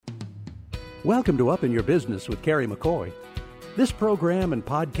Welcome to Up in Your Business with Carrie McCoy. This program and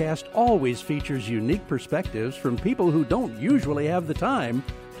podcast always features unique perspectives from people who don't usually have the time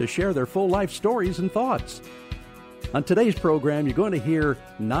to share their full life stories and thoughts. On today's program, you're going to hear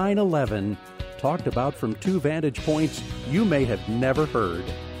 9/11 talked about from two vantage points you may have never heard.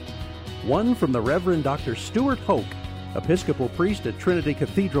 One from the Reverend Dr. Stuart Hoke, Episcopal priest at Trinity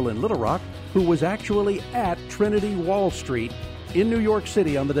Cathedral in Little Rock, who was actually at Trinity Wall Street in New York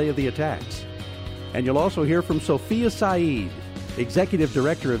City on the day of the attacks. And you'll also hear from Sophia Saeed, Executive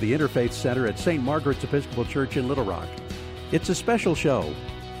Director of the Interfaith Center at St. Margaret's Episcopal Church in Little Rock. It's a special show.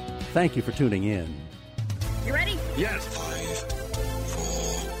 Thank you for tuning in. You ready? Yes. 5,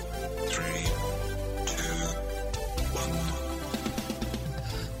 4, 3, 2,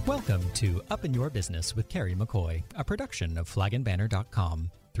 1. Welcome to Up in Your Business with Carrie McCoy, a production of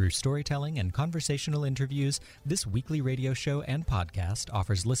flagandbanner.com. Through storytelling and conversational interviews, this weekly radio show and podcast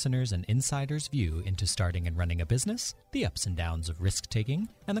offers listeners an insider's view into starting and running a business, the ups and downs of risk-taking,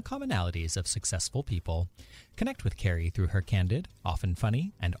 and the commonalities of successful people. Connect with Carrie through her candid, often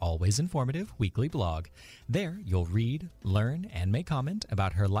funny, and always informative weekly blog. There, you'll read, learn, and may comment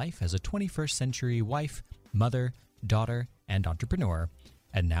about her life as a 21st century wife, mother, daughter, and entrepreneur.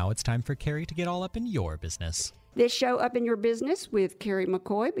 And now it's time for Carrie to get all up in your business. This show, Up in Your Business with Carrie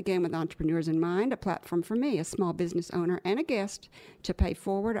McCoy, began with Entrepreneurs in Mind, a platform for me, a small business owner and a guest, to pay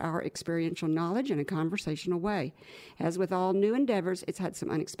forward our experiential knowledge in a conversational way. As with all new endeavors, it's had some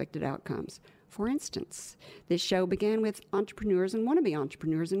unexpected outcomes. For instance, this show began with entrepreneurs and wannabe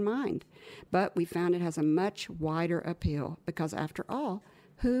entrepreneurs in mind, but we found it has a much wider appeal because, after all,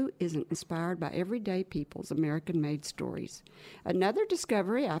 who isn't inspired by everyday people's American-made stories? Another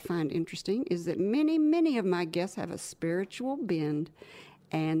discovery I find interesting is that many of my guests have a spiritual bend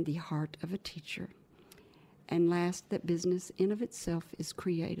and the heart of a teacher. And last, that business in of itself is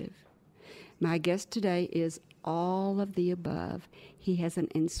creative. My guest today is all of the above. He has an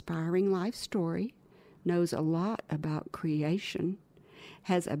inspiring life story, knows a lot about creation,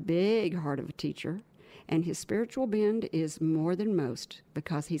 has a big heart of a teacher, and his spiritual bend is more than most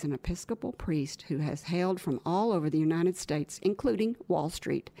because he's an Episcopal priest who has hailed from all over the United States, including Wall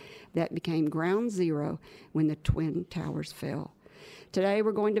Street, that became ground zero when the Twin Towers fell. Today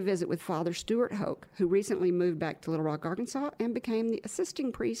we're going to visit with Father Stuart Hoke, who recently moved back to Little Rock, Arkansas, and became the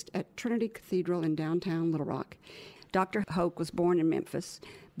assisting priest at Trinity Cathedral in downtown Little Rock. Dr. Hoke was born in Memphis,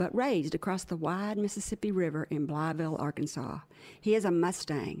 but raised across the wide Mississippi River in Blytheville, Arkansas. He is a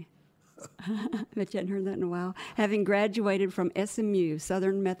Mustang. I bet you hadn't heard that in a while. Having graduated from SMU,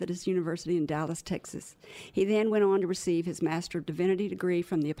 Southern Methodist University in Dallas, Texas. He then went on to receive his Master of Divinity degree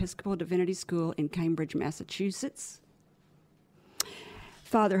from the Episcopal Divinity School in Cambridge, Massachusetts.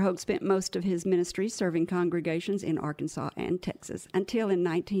 Father Hoke spent most of his ministry serving congregations in Arkansas and Texas until in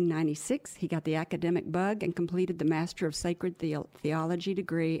 1996 he got the academic bug and completed the Master of Sacred Theology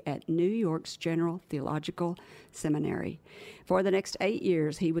degree at New York's General Theological Seminary. For the next 8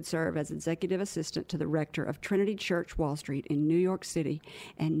 years, he would serve as executive assistant to the rector of Trinity Church Wall Street in New York City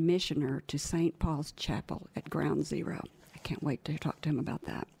and missioner to St. Paul's Chapel at Ground Zero. I can't wait to talk to him about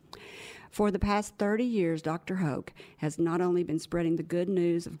that. For the past 30 years, Dr. Hoke has not only been spreading the good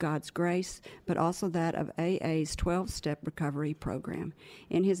news of God's grace, but also that of AA's 12-step recovery program.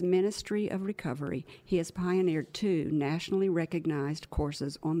 In his ministry of recovery, he has pioneered 2 nationally recognized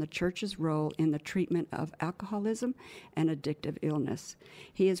courses on the church's role in the treatment of alcoholism and addictive illness.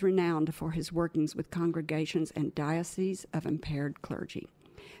 He is renowned for his workings with congregations and dioceses of impaired clergy.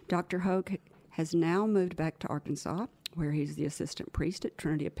 Dr. Hoke has now moved back to Arkansas, where he's the assistant priest at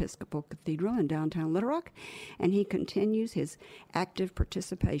Trinity Episcopal Cathedral in downtown Little Rock, and he continues his active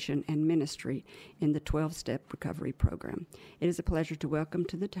participation and ministry in the 12-step recovery program. It is a pleasure to welcome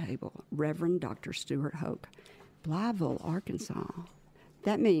to the table Reverend Dr. Stuart Hoke, Blytheville, Arkansas.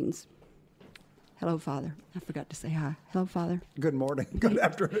 That means, hello, Father. I forgot to say hi. Hello, Father. Good morning. Good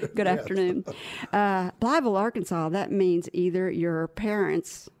afternoon. Good afternoon. Blytheville, Arkansas, that means either your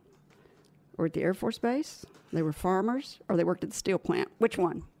parents were at the Air Force Base, they were farmers, or they worked at the steel plant. Which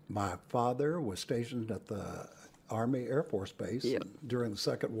one? My father was stationed at the Army Air Force Base during the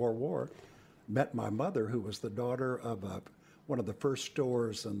Second World War. Met my mother, who was the daughter of one of the first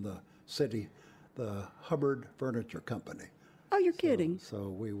stores in the city, the Hubbard Furniture Company. Oh, you're kidding. So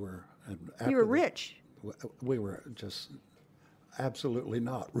we were... You were rich. We were just absolutely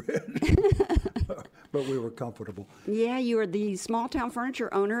not rich. But we were comfortable. Yeah, you are the small-town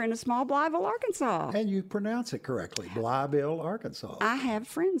furniture owner in a small Blytheville, Arkansas. And you pronounce it correctly, Blytheville, Arkansas. I have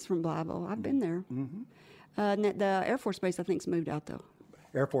friends from Blytheville. I've been there. Mm-hmm. The Air Force Base, I think, has moved out, though.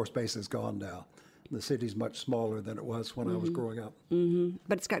 Air Force Base is gone now. The city's much smaller than it was when I was growing up.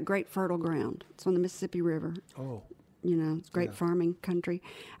 But it's got great fertile ground. It's on the Mississippi River. Oh, You know, it's great farming country.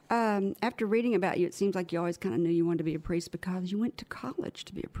 After reading about you, it seems like you always kind of knew you wanted to be a priest because you went to college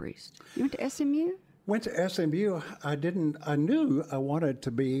to be a priest. You went to SMU? went to SMU. I knew I wanted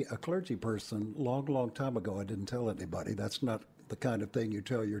to be a clergy person long time ago. I didn't tell anybody. That's not the kind of thing you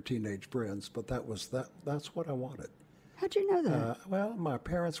tell your teenage friends, but that's what I wanted. How'd you know that? Well, my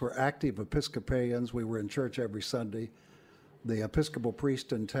parents were active Episcopalians. We were in church every Sunday. The Episcopal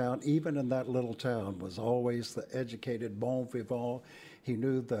priest in town, even in that little town, was always the educated bon vivant. He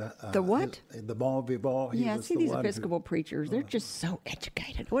knew the what? The bon vivant. Yeah, I see these Episcopal preachers. They're just so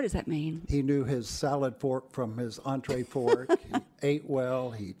educated. What does that mean? He knew his salad fork from his entree fork. He ate well.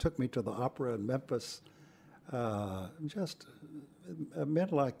 He took me to the opera in Memphis. Just men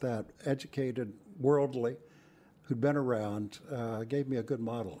like that, educated, worldly, who'd been around, gave me a good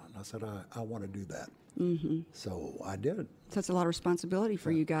model. And I said, I want to do that. Mm-hmm. So I did. So it's a lot of responsibility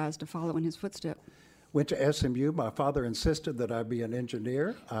for you guys to follow in his footsteps. Went to SMU. My father insisted that I be an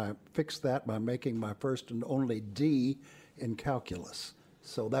engineer. I fixed that by making my first and only D in calculus.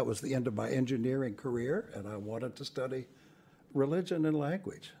 So that was the end of my engineering career, and I wanted to study religion and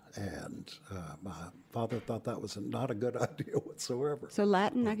language. And my father thought that was not a good idea whatsoever. So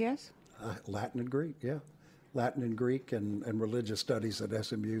Latin, I guess? Latin and Greek, yeah. Latin and Greek and religious studies at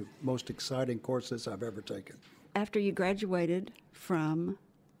SMU, most exciting courses I've ever taken. After you graduated from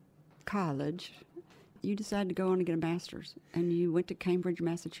college, you decided to go on to get a master's, and you went to Cambridge,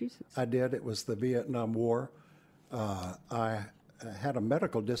 Massachusetts. I did. It was the Vietnam War. I had a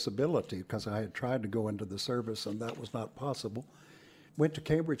medical disability because I had tried to go into the service, and that was not possible. Went to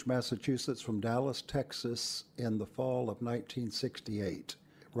Cambridge, Massachusetts from Dallas, Texas in the fall of 1968,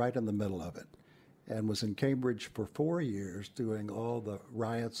 right in the middle of it, and was in Cambridge for 4 years doing all the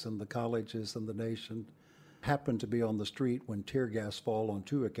riots in the colleges in the nation. Happened to be on the street when tear gas fall on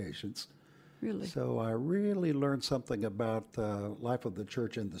 2 occasions. Really? So I really learned something about the life of the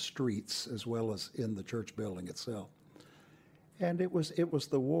church in the streets as well as in the church building itself. And it was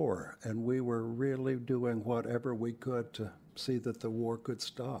the war, and we were really doing whatever we could to see that the war could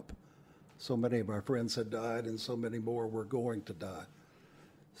stop. So many of our friends had died, and so many more were going to die.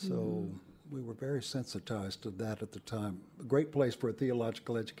 So we were very sensitized to that at the time. A great place for a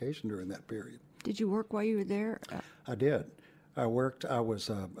theological education during that period. Did you work while you were there? I did. I was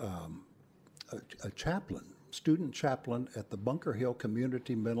a chaplain, student chaplain at the Bunker Hill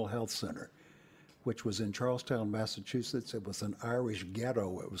Community Mental Health Center, which was in Charlestown, Massachusetts. It was an Irish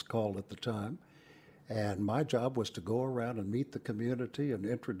ghetto, it was called at the time. And my job was to go around and meet the community and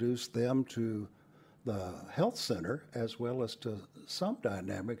introduce them to the health center, as well as to some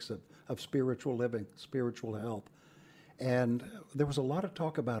dynamics of spiritual living, spiritual health. And there was a lot of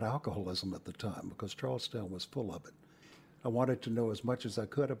talk about alcoholism at the time because Charlestown was full of it. I wanted to know as much as I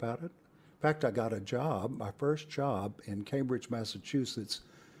could about it. In fact, I got a job. My first job in Cambridge, Massachusetts,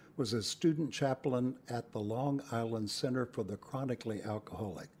 was as student chaplain at the Long Island Center for the Chronically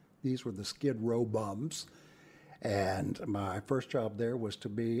Alcoholic. These were the Skid Row bums. And my first job there was to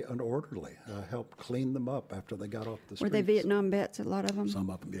be an orderly. I helped clean them up after they got off the streets. Were they Vietnam vets, a lot of them? Some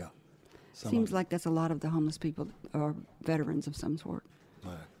of them, yeah. Seems like that's a lot of the homeless people are veterans of some sort.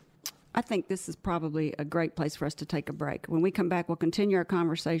 Right. I think this is probably a great place for us to take a break. When we come back, we'll continue our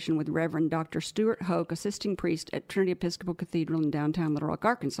conversation with Reverend Dr. Stuart Hoke, assisting priest at Trinity Episcopal Cathedral in downtown Little Rock,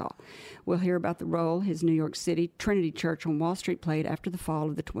 Arkansas. We'll hear about the role his New York City Trinity Church on Wall Street played after the fall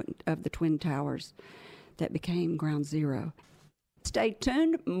of the Twin Towers that became Ground Zero. Stay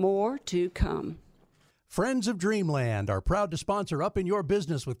tuned, more to come. Friends of Dreamland are proud to sponsor Up in Your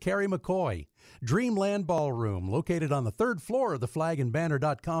Business with Carrie McCoy. Dreamland Ballroom, located on the 3rd floor of the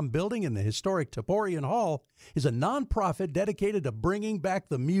flagandbanner.com building in the historic Toporian Hall, is a nonprofit dedicated to bringing back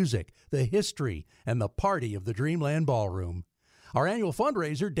the music, the history, and the party of the Dreamland Ballroom. Our annual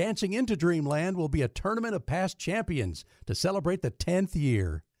fundraiser, Dancing into Dreamland, will be a tournament of past champions to celebrate the 10th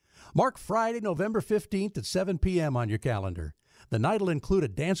year. Mark Friday, November 15th at 7 p.m. on your calendar. The night will include a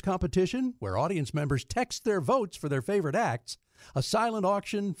dance competition where audience members text their votes for their favorite acts, a silent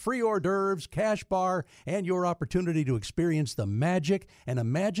auction, free hors d'oeuvres, cash bar, and your opportunity to experience the magic and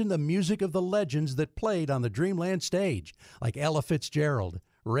imagine the music of the legends that played on the Dreamland stage, like Ella Fitzgerald,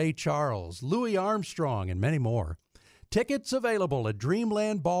 Ray Charles, Louis Armstrong, and many more. Tickets available at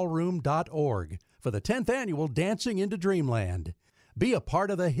dreamlandballroom.org for the 10th annual Dancing into Dreamland. Be a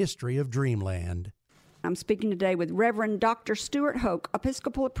part of the history of Dreamland. I'm speaking today with Reverend Dr. Stuart Hoke,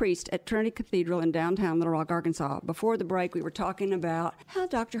 Episcopal priest at Trinity Cathedral in downtown Little Rock, Arkansas. Before the break, we were talking about how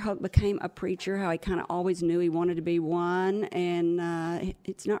Dr. Hoke became a preacher, how he kind of always knew he wanted to be one, and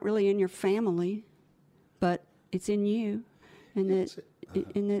it's not really in your family. but it's in you, and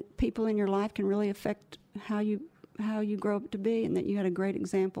that people in your life can really affect how you grow up to be, and that you had a great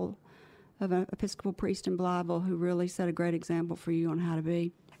example of an Episcopal priest in Blytheville who really set a great example for you on how to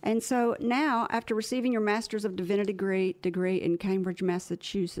be. And so now, after receiving your Master's of Divinity degree in Cambridge,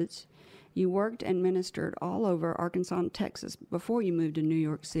 Massachusetts, you worked and ministered all over Arkansas and Texas before you moved to New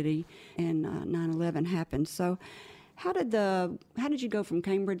York City and 9/11 happened. So how did you go from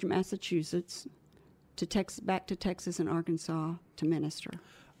Cambridge, Massachusetts to back to Texas and Arkansas to minister?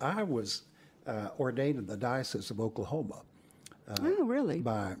 I was ordained in the Diocese of Oklahoma. Oh, really?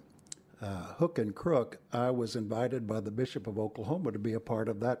 By hook and crook, I was invited by the Bishop of Oklahoma to be a part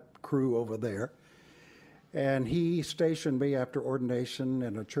of that crew over there. And he stationed me after ordination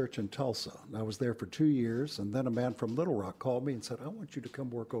in a church in Tulsa. And I was there for 2 years, and then a man from Little Rock called me and said, I want you to come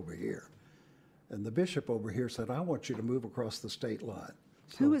work over here. And the bishop over here said, I want you to move across the state line.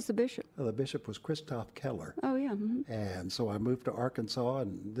 So, who was the bishop? The bishop was Christoph Keller. Oh, yeah. Mm-hmm. And so I moved to Arkansas,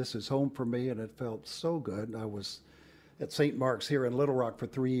 and this is home for me, and it felt so good. I was at St. Mark's here in Little Rock for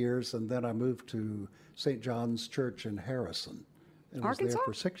 3 years, and then I moved to St. John's Church in Harrison. And Arkansas? was there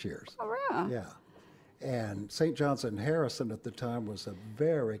for 6 years. Oh, yeah. Yeah. And St. John's in Harrison at the time was a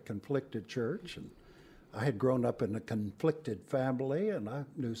very conflicted church, and I had grown up in a conflicted family, and I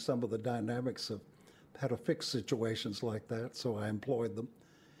knew some of the dynamics of how to fix situations like that, so I employed them.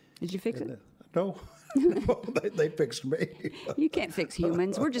 Did you fix it? No, no, they fixed me. You can't fix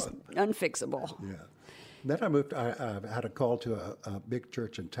humans. We're just unfixable. Yeah. Then I moved, I had a call to a big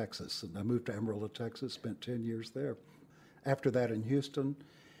church in Texas, and I moved to Amarillo, Texas, spent 10 years there. After that in Houston,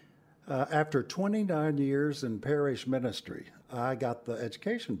 after 29 years in parish ministry, I got the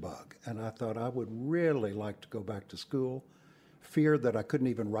education bug, and I thought I would really like to go back to school. Feared that I couldn't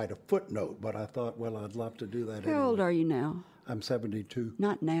even write a footnote, but I thought, well, I'd love to do that anyway. How old are you now? I'm 72.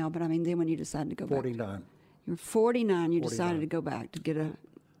 Not now, but I mean then when you decided to go 49. back. You're 49. You 49. decided to go back to get a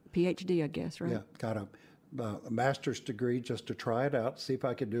PhD, I guess, right? Yeah, got a master's degree just to try it out, see if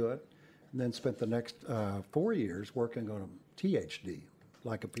I could do it, and then spent the next 4 years working on a THD,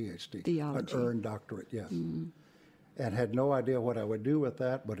 like a PhD. Theology. An earned doctorate, yes. Mm-hmm. And had no idea what I would do with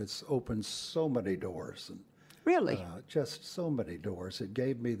that, but it's opened so many doors. And, really? just so many doors. It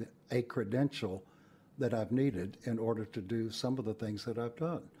gave me a credential that I've needed in order to do some of the things that I've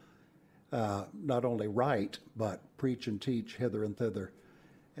done. Not only write, but preach and teach hither and thither.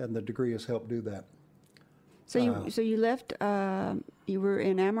 And the degree has helped do that. So you left, you were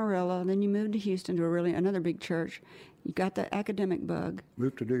in Amarillo, then you moved to Houston to another big church. You got the academic bug.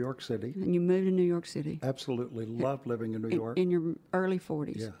 Moved to New York City. And you moved to New York City. Absolutely loved living in New York. In your early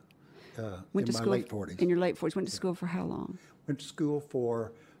 40s. Yeah. Went in to my school late 40s. In your late 40s. Went to school for how long? Went to school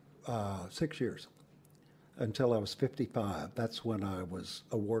for 6 years until I was 55. That's when I was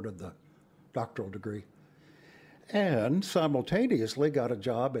awarded the doctoral degree. And simultaneously got a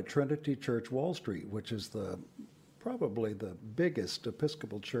job at Trinity Church Wall Street, which is probably the biggest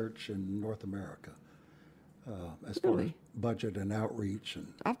Episcopal church in North America as far as budget and outreach.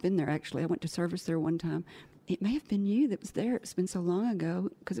 And I've been there, actually. I went to service there one time. It may have been you that was there. It's been so long ago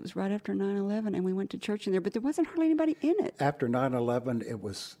because it was right after 9/11, and we went to church in there, but there wasn't hardly anybody in it. After 9/11, it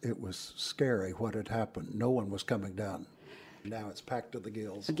was scary what had happened. No one was coming down. Now it's packed to the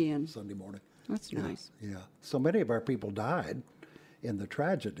gills again Sunday morning. That's nice. Yeah. So many of our people died in the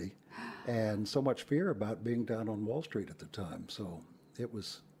tragedy, and so much fear about being down on Wall Street at the time. So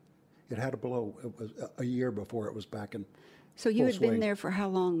it had a blow. It was a year before it was back in So you had full swing. been there for how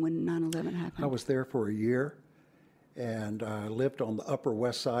long when 9/11 happened? I was there for a year, and I lived on the Upper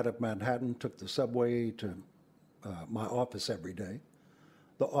West Side of Manhattan, took the subway to my office every day.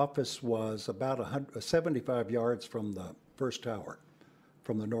 The office was about 75 yards from the first tower,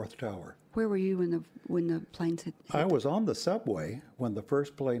 from the North Tower. Where were you when the planes hit? I was on the subway when the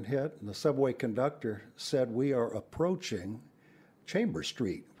first plane hit, and the subway conductor said, "We are approaching Chambers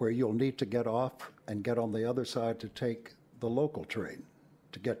Street, where you'll need to get off and get on the other side to take the local train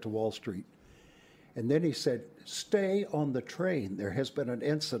to get to Wall Street." And then he said, "Stay on the train. There has been an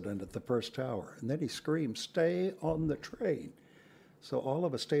incident at the first tower." And then he screamed, "Stay on the train." So all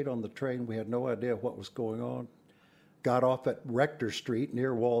of us stayed on the train. We had no idea what was going on. Got off at Rector Street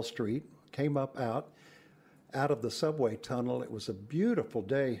near Wall Street, came up out of the subway tunnel. It was a beautiful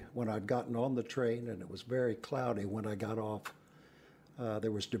day when I'd gotten on the train, and it was very cloudy when I got off.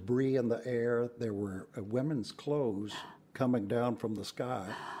 There was debris in the air. There were women's clothes coming down from the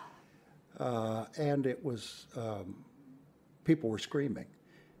sky. And it was, people were screaming.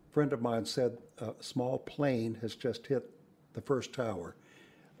 A friend of mine said, "A small plane has just hit the first tower.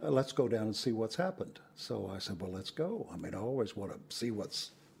 Let's go down and see what's happened." So I said, "Well, let's go. I mean, I always want to see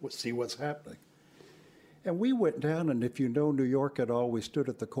what's happening." And we went down, and if you know New York at all, we stood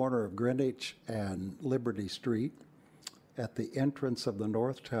at the corner of Greenwich and Liberty Street at the entrance of the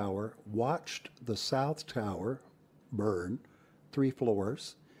North Tower, watched the South Tower burn, 3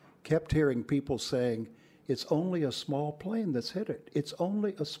 floors, kept hearing people saying, it's only a small plane that's hit it. It's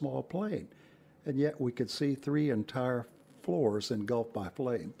only a small plane. And yet we could see 3 entire floors engulfed by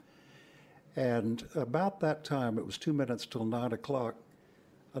flame. And about that time, it was 2 minutes till 9 o'clock,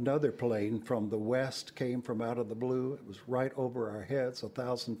 another plane from the west came from out of the blue. It was right over our heads,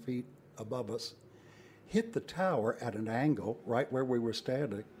 1,000 feet above us, hit the tower at an angle right where we were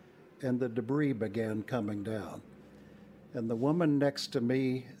standing, and the debris began coming down. And the woman next to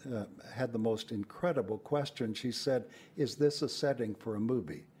me had the most incredible question. She said, is this a setting for a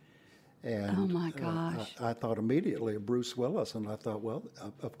movie? And oh my gosh. I thought immediately of Bruce Willis, and I thought, well,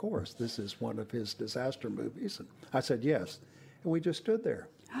 of course, this is one of his disaster movies. And I said, yes. And we just stood there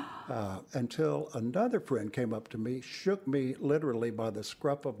until another friend came up to me, shook me literally by the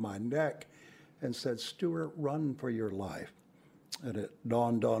scruff of my neck, and said, Stuart, run for your life. And it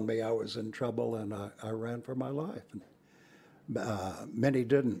dawned on me I was in trouble, and I ran for my life. And, many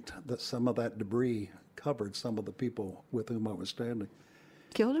didn't. Some of that debris covered some of the people with whom I was standing.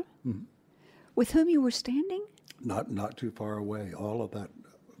 Killed him? Mm-hmm. With whom you were standing? Not too far away. All of that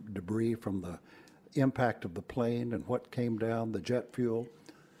debris from the impact of the plane and what came down, the jet fuel,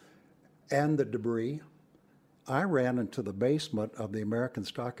 and the debris. I ran into the basement of the American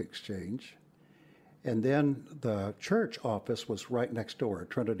Stock Exchange, and then the church office was right next door at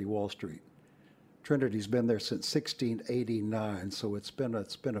Trinity Wall Street. Trinity's been there since 1689, so it's been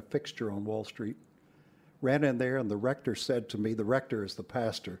a fixture on Wall Street. Ran in there, and the rector said to me, the rector is the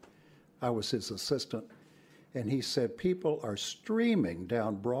pastor, I was his assistant, and he said, people are streaming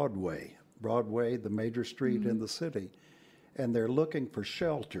down Broadway, the major street in the city, and they're looking for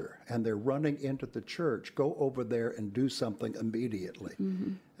shelter, and they're running into the church. Go over there and do something immediately.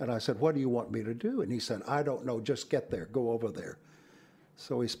 And I said, what do you want me to do? And he said, I don't know, just get there, go over there.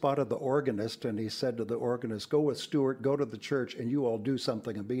 So he spotted the organist, and he said to the organist, go with Stuart, go to the church, and you all do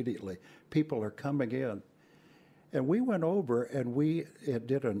something immediately. People are coming in. And we went over, and we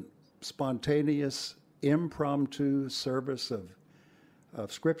did a spontaneous, impromptu service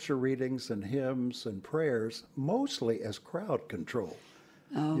of scripture readings and hymns and prayers, mostly as crowd control.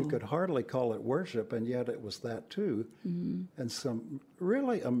 Oh. You could hardly call it worship, and yet it was that too. And some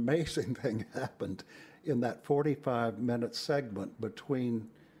really amazing thing happened in that 45-minute segment between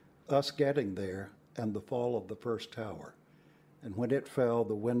us getting there and the fall of the first tower. And when it fell,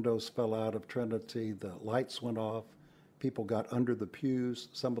 the windows fell out of Trinity, the lights went off, people got under the pews,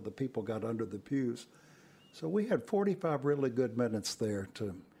 some of the people got under the pews. So we had 45 really good minutes there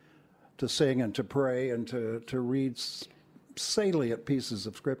to sing and to pray and to read salient pieces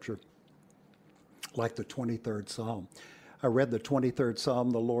of Scripture, like the 23rd Psalm. I read the 23rd Psalm,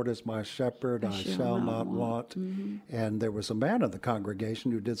 the Lord is my shepherd, I shall not want. And there was a man in the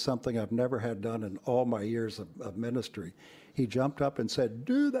congregation who did something I've never had done in all my years of ministry. He jumped up and said,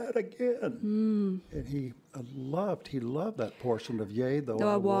 do that again. And he loved that portion of yea, though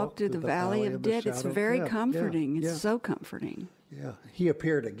I walk through the valley of death. It's very comforting. It's so comforting. Yeah, he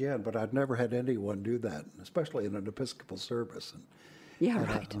appeared again, but I'd never had anyone do that, especially in an Episcopal service.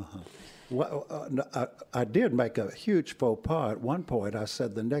 Right. Well, I did make a huge faux pas. At one point, I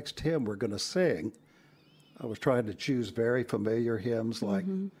said the next hymn we're going to sing, I was trying to choose very familiar hymns like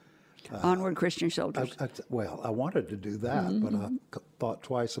Onward, Christian Soldiers. I wanted to do that, but I thought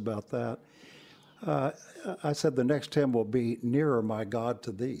twice about that. I said the next hymn will be Nearer, My God,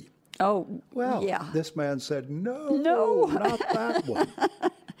 to Thee. Oh, well, yeah. This man said, no, not that one.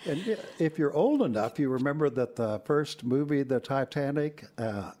 And if you're old enough, you remember that the first movie, The Titanic,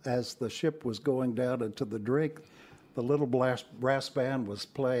 as the ship was going down into the drink, the little brass band was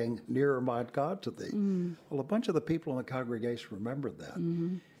playing Nearer, My God, to Thee. Well, a bunch of the people in the congregation remembered that.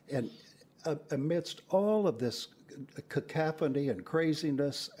 And amidst all of this cacophony and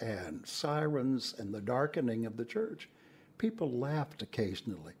craziness and sirens and the darkening of the church, people laughed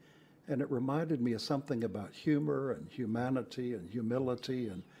occasionally. And it reminded me of something about humor and humanity and humility.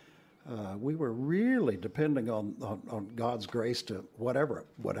 And we were really depending on God's grace to whatever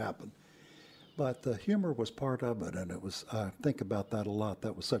would happen. But the humor was part of it, and I think about that a lot.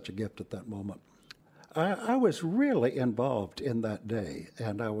 That was such a gift at that moment. I was really involved in that day,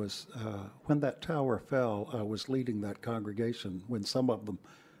 and I was, when that tower fell, I was leading that congregation. When some of them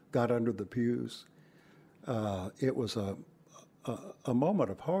got under the pews, it was a moment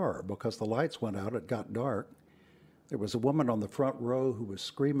of horror because the lights went out, it got dark. There was a woman on the front row who was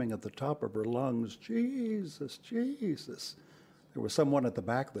screaming at the top of her lungs, Jesus, Jesus. There was someone at the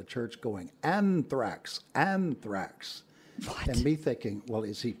back of the church going, "Anthrax, anthrax." What? And me thinking, well,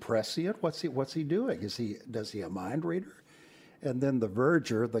 is he prescient? What's he doing? Does he a mind reader? And then the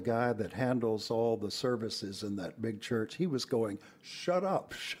verger, the guy that handles all the services in that big church, he was going, "Shut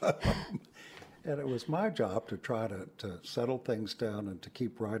up, shut up." And it was my job to try to settle things down and to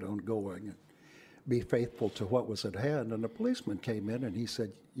keep right on going and be faithful to what was at hand. And a policeman came in and he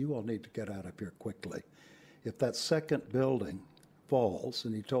said, "You all need to get out of here quickly. If that second building falls,"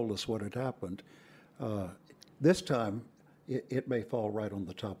 and he told us what had happened, this time it may fall right on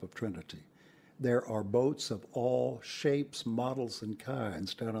the top of Trinity. There are boats of all shapes, models, and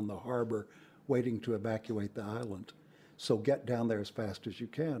kinds down in the harbor waiting to evacuate the island. So get down there as fast as you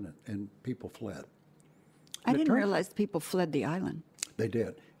can, and people fled. I didn't realize people fled the island. They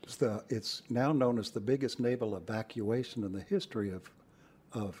did. It's now known as the biggest naval evacuation in the history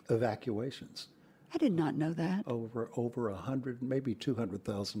of evacuations. I did not know that. Over 100, maybe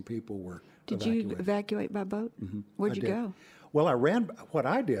 200,000 people were Did evacuated. you evacuate by boat? Where'd you I did. go? Well, I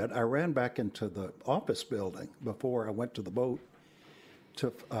ran back into the office building before I went to the boat.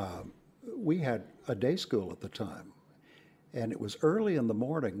 We had a day school at the time, and it was early in the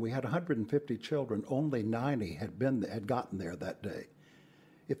morning. We had 150 children. Only 90 had gotten there that day.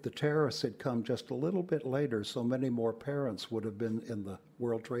 If the terrorists had come just a little bit later, so many more parents would have been in the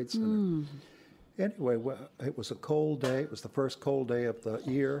World Trade Center. Anyway, it was a cold day. It was the first cold day of the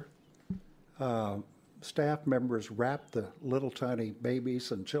year. Staff members wrapped the little tiny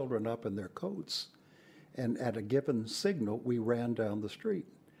babies and children up in their coats. And at a given signal, we ran down the street.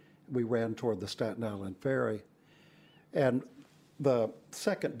 We ran toward the Staten Island Ferry. And the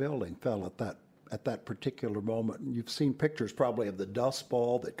second building fell at that particular moment. And you've seen pictures probably of the dust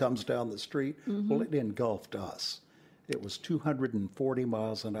ball that comes down the street. Well, it engulfed us. It was 240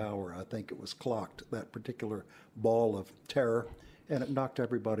 miles an hour, I think it was clocked, that particular ball of terror, and it knocked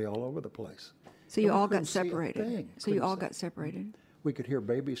everybody all over the place. So you And we all got couldn't see a separated. thing. So you Couldn't all see- got separated. We could hear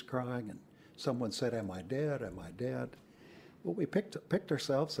babies crying, and someone said, "Am I dead? Am I dead?" Well, we picked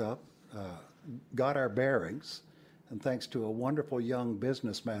ourselves up, got our bearings, and thanks to a wonderful young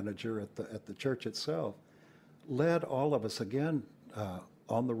business manager at the church itself, led all of us again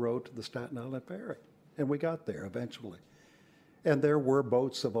on the road to the Staten Island Ferry. And we got there eventually. And there were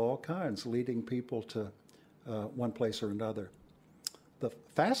boats of all kinds leading people to one place or another. The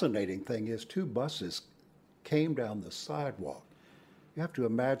fascinating thing is 2 buses came down the sidewalk. You have to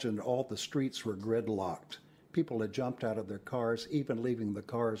imagine all the streets were gridlocked. People had jumped out of their cars, even leaving the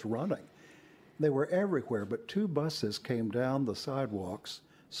cars running. They were everywhere, but 2 buses came down the sidewalks,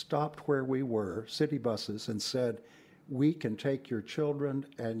 stopped where we were, city buses, and said, "We can take your children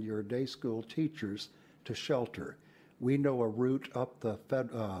and your day school teachers to shelter. We know a route up the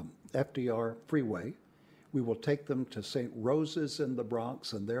FDR freeway. We will take them to St. Rose's in the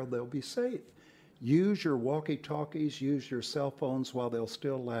Bronx, and there they'll be safe. Use your walkie-talkies, use your cell phones while they'll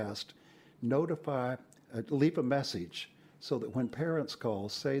still last. Leave a message so that when parents call,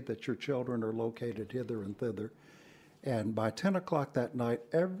 say that your children are located hither and thither." And by 10 o'clock that night,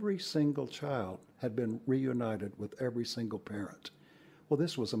 every single child had been reunited with every single parent. Well,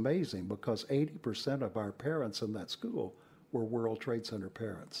 this was amazing because 80% of our parents in that school were World Trade Center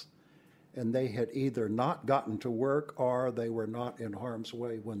parents. And they had either not gotten to work or they were not in harm's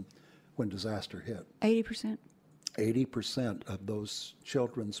way when disaster hit. 80%? 80% of those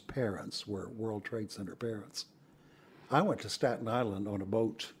children's parents were World Trade Center parents. I went to Staten Island on a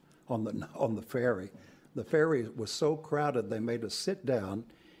boat on the ferry. The ferry was so crowded they made us sit down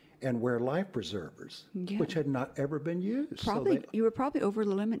and wear life preservers, Yeah. which had not ever been used. Probably, you were probably over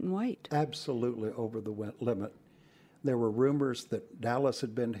the limit in weight. Absolutely over the limit. There were rumors that Dallas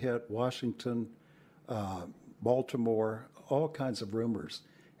had been hit, Washington, Baltimore, all kinds of rumors.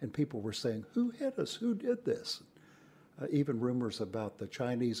 And people were saying, "Who hit us? Who did this?" Even rumors about the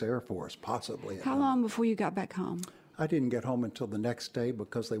Chinese Air Force possibly. How long before you got back home? I didn't get home until the next day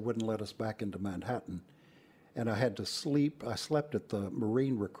because they wouldn't let us back into Manhattan. And I had to sleep. I slept at the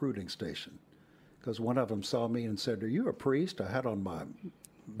Marine recruiting station because one of them saw me and said, "Are you a priest?" I had on my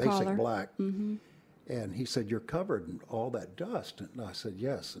basic Collar. black. And he said, "You're covered in all that dust." And I said,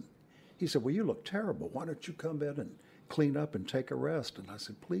 "Yes." And he said, "Well, you look terrible. Why don't you come in and clean up and take a rest?" And I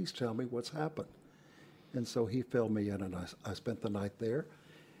said, "Please tell me what's happened." And so he filled me in, and I spent the night there.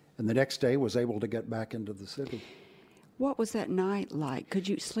 And the next day was able to get back into the city. What was that night like? Could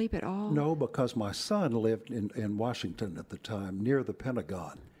you sleep at all? No, because my son lived in Washington at the time, near the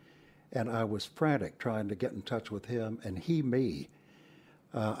Pentagon. And I was frantic trying to get in touch with him, and he me.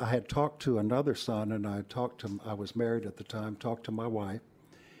 I had talked to another son, and I was married at the time, talked to my wife,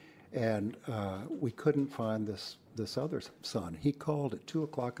 and we couldn't find this this other son, he called at 2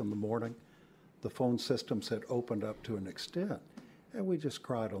 o'clock in the morning. The phone systems had opened up to an extent, and we just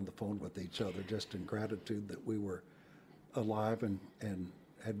cried on the phone with each other, just in gratitude that we were alive and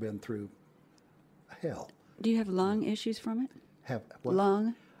had been through hell. Do you have lung issues from it? Have what?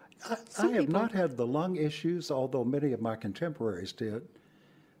 Lung? I have not had the lung issues, although many of my contemporaries did.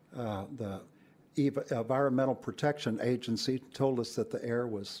 The Environmental Protection Agency told us that the air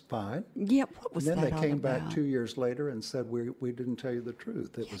was fine. Yeah, what was that And then they all came about? back 2 years later and said we didn't tell you the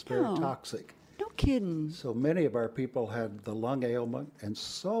truth. It was very No. toxic. No kidding. So many of our people had the lung ailment, and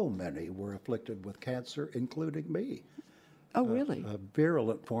so many were afflicted with cancer, including me. Oh, really? I had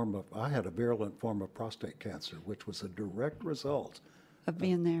a virulent form of prostate cancer, which was a direct result. Of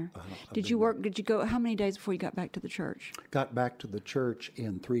being there. Did you go, how many days before you got back to the church? Got back to the church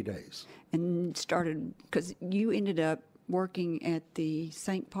in 3 days. And started, because you ended up working at the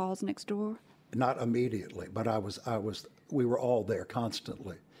St. Paul's next door? Not immediately, but we were all there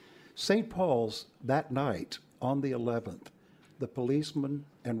constantly. St. Paul's that night on the 11th, the policemen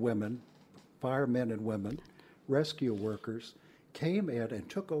and women, firemen and women, rescue workers came in and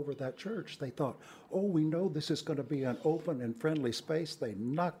took over that church. They thought, oh, we know this is going to be an open and friendly space. They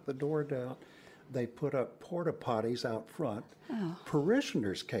knocked the door down. They put up porta potties out front. Oh.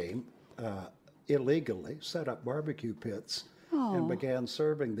 Parishioners came illegally, set up barbecue pits, and began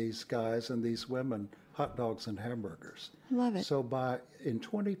serving these guys and these women hot dogs and hamburgers. Love it. So in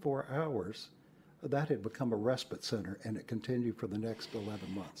 24 hours, that had become a respite center, and it continued for the next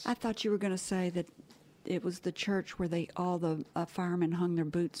 11 months. I thought you were going to say that it was the church where all the firemen hung their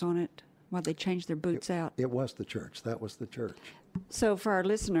boots on it while they changed their boots out. It was the church. That was the church. So for our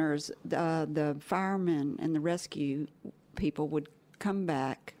listeners, the firemen and the rescue people would come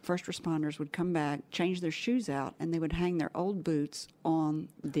back, first responders would come back, change their shoes out, and they would hang their old boots on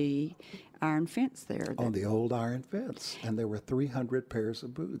the iron fence there. On the old iron fence. And there were 300 pairs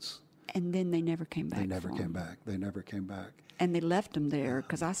of boots. And then they never came back. They never came back. They never came back. And they left them there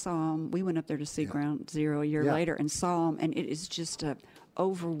because I saw them. We went up there to see Ground Zero a year later and saw them, and it is just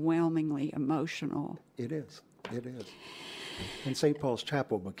overwhelmingly emotional. It is. It is. And St. Paul's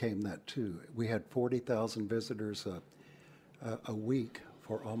Chapel became that too. We had 40,000 visitors a week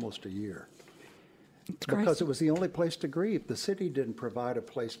for almost a year. Because it was the only place to grieve. The city didn't provide a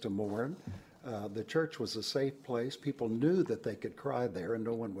place to mourn. The church was a safe place. People knew that they could cry there, and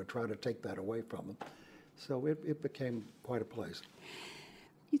no one would try to take that away from them. So it became quite a place.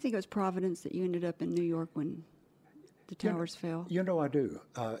 You think it was Providence that you ended up in New York when the towers fell? You know I do,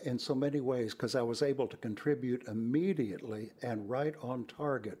 in so many ways, because I was able to contribute immediately and right on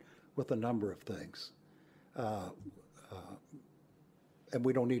target with a number of things. And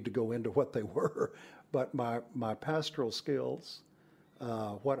we don't need to go into what they were, but my pastoral skills,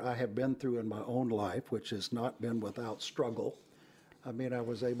 what I have been through in my own life, which has not been without struggle. I mean, I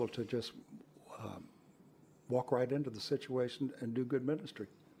was able to just walk right into the situation and do good ministry.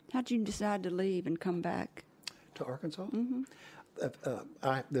 How'd you decide to leave and come back? To Arkansas? Mm-hmm.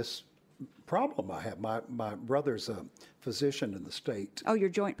 This problem I have, my brother's a physician in the state. Oh, your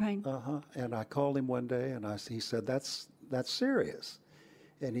joint pain? And I called him one day, and he said, that's serious.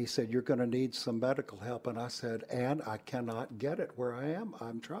 And he said, you're going to need some medical help. And I said, and I cannot get it where I am.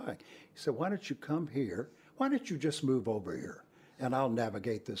 I'm trying. He said, why don't you come here? Why don't you just move over here, and I'll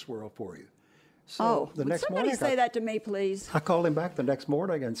navigate this world for you. So the next somebody morning, say that to me, please. I called him back the next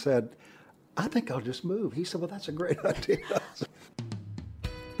morning and said, I think I'll just move. He said, well, that's a great idea.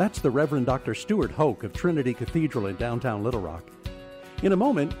 That's the Reverend Dr. Stuart Hoke of Trinity Cathedral in downtown Little Rock. In a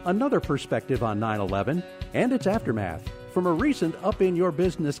moment, another perspective on 9/11 and its aftermath from a recent Up in Your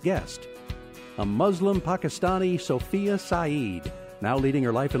Business guest, a Muslim Pakistani Sophia Saeed, now leading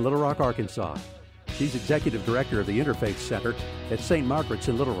her life in Little Rock, Arkansas. She's Executive Director of the Interfaith Center at St. Margaret's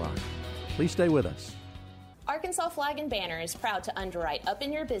in Little Rock. Please stay with us. Arkansas Flag and Banner is proud to underwrite Up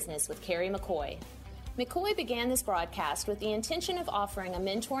in Your Business with Carrie McCoy. McCoy began this broadcast with the intention of offering a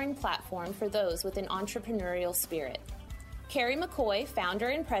mentoring platform for those with an entrepreneurial spirit. Carrie McCoy, founder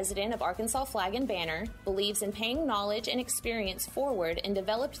and president of Arkansas Flag and Banner, believes in paying knowledge and experience forward and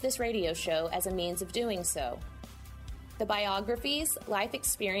developed this radio show as a means of doing so. The biographies, life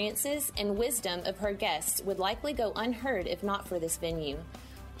experiences, and wisdom of her guests would likely go unheard if not for this venue.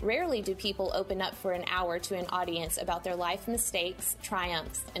 Rarely do people open up for an hour to an audience about their life mistakes,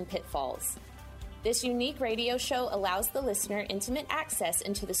 triumphs, and pitfalls. This unique radio show allows the listener intimate access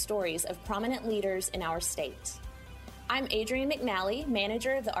into the stories of prominent leaders in our state. I'm Adrienne McNally,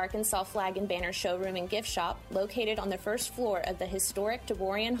 manager of the Arkansas Flag and Banner Showroom and Gift Shop, located on the first floor of the historic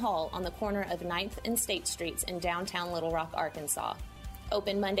DeBoerian Hall on the corner of 9th and State Streets in downtown Little Rock, Arkansas.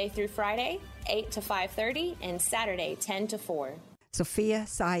 Open Monday through Friday, 8 to 5:30, and Saturday, 10 to 4. Sophia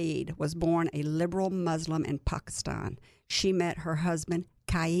Saeed was born a liberal Muslim in Pakistan. She met her husband,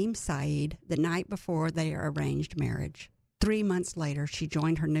 Qaim Saeed, the night before their arranged marriage. 3 months later, she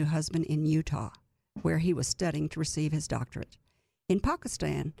joined her new husband in Utah, where he was studying to receive his doctorate. In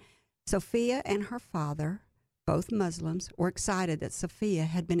Pakistan, Sophia and her father, both Muslims, were excited that Sophia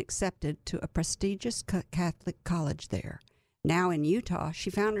had been accepted to a prestigious Catholic college there. Now in Utah, she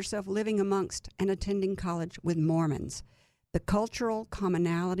found herself living amongst and attending college with Mormons. The cultural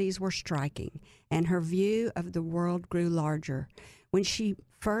commonalities were striking, and her view of the world grew larger. When she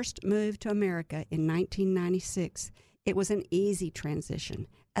first moved to America in 1996, it was an easy transition,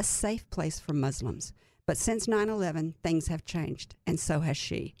 a safe place for Muslims. But since 9/11, things have changed, and so has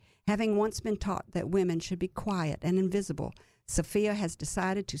she. Having once been taught that women should be quiet and invisible, Sophia has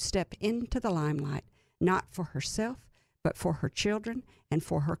decided to step into the limelight, not for herself, but for her children and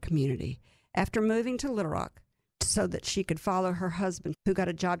for her community. After moving to Little Rock, so that she could follow her husband, who got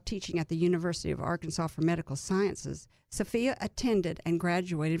a job teaching at the University of Arkansas for Medical Sciences, Sophia attended and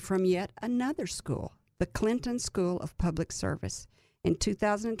graduated from yet another school, the Clinton School of Public Service. In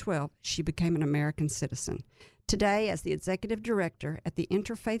 2012, she became an American citizen. Today, as the executive director at the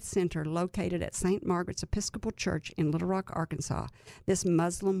Interfaith Center located at St. Margaret's Episcopal Church in Little Rock, Arkansas, this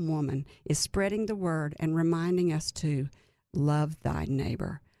Muslim woman is spreading the word and reminding us to love thy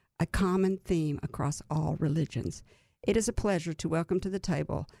neighbor, a common theme across all religions. It is a pleasure to welcome to the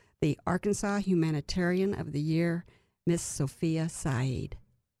table the Arkansas Humanitarian of the Year, Miss Sophia Saeed.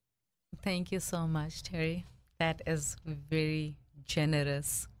 Thank you so much, Terry. That is very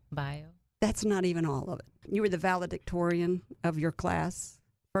generous bio. That's not even all of it. You were the valedictorian of your class,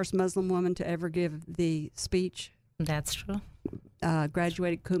 first Muslim woman to ever give the speech. That's true.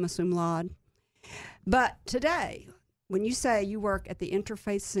 Graduated cum laude. But today, when you say you work at the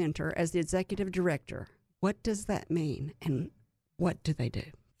Interfaith Center as the executive director, what does that mean and what do they do?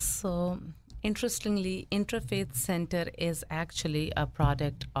 So, interestingly, Interfaith Center is actually a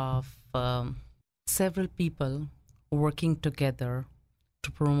product of several people working together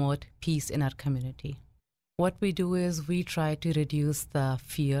to promote peace in our community. What we do is we try to reduce the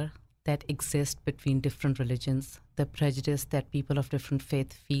fear that exists between different religions, the prejudice that people of different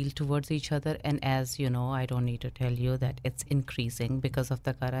faith feel towards each other. And as you know, I don't need to tell you that it's increasing because of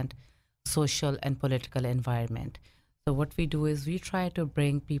the current social and political environment. So what we do is we try to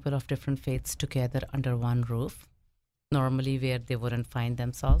bring people of different faiths together under one roof, normally where they wouldn't find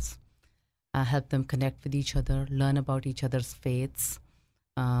themselves, help them connect with each other, learn about each other's faiths,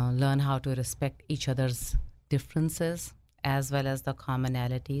 learn how to respect each other's differences as well as the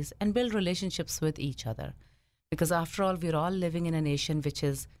commonalities, and build relationships with each other. Because after all, we're all living in a nation which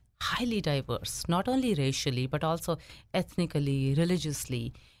is highly diverse, not only racially, but also ethnically,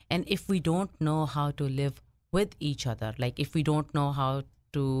 religiously. And if we don't know how to live with each other, like if we don't know how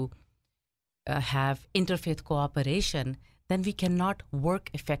to have interfaith cooperation, then we cannot work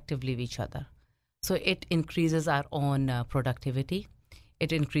effectively with each other. So it increases our own productivity.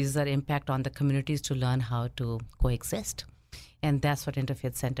 It increases our impact on the communities to learn how to coexist. And that's what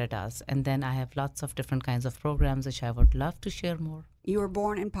Interfaith Center does. And then I have lots of different kinds of programs which I would love to share more. You were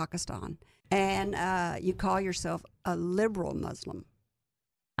born in Pakistan, and you call yourself a liberal Muslim.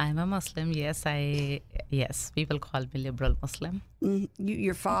 I'm a Muslim, yes. People call me liberal Muslim.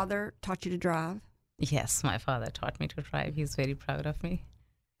 Your father taught you to drive? Yes, my father taught me to drive. He's very proud of me.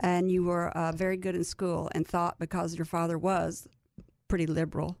 And you were very good in school and thought because your father was pretty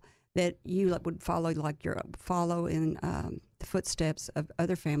liberal that you would follow in the footsteps of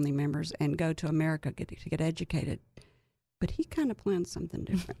other family members and go to America to get educated. But he kind of planned something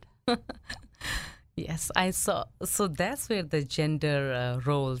different. Yes, I saw. So that's where the gender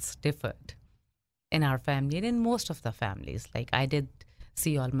roles differed in our family and in most of the families. Like I did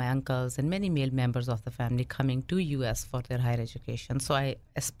see all my uncles and many male members of the family coming to U.S. for their higher education. So I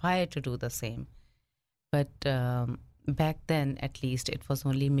aspired to do the same. But back then, at least, it was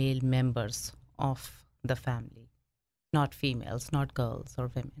only male members of the family, not females, not girls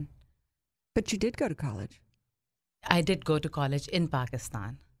or women. But you did go to college. I did go to college in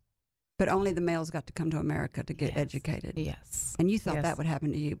Pakistan. But only the males got to come to America to get educated. Yes. And you thought that would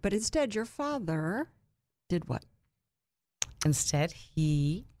happen to you. But instead, your father did what? Instead,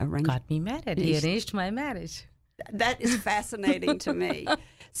 he got me married. He arranged my marriage. That is fascinating to me.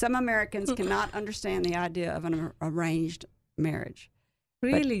 Some Americans cannot understand the idea of an arranged marriage.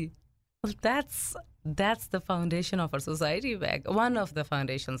 Really? Well, that's the foundation of our society. One of the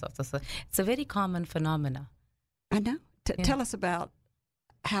foundations of the society. It's a very common phenomena. I know. Tell us about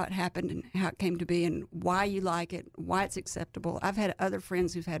how it happened and how it came to be and why you like it, why it's acceptable. I've had other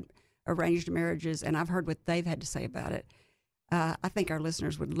friends who've had arranged marriages, and I've heard what they've had to say about it. I think our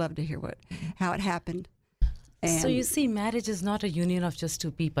listeners would love to hear how it happened. So you see, marriage is not a union of just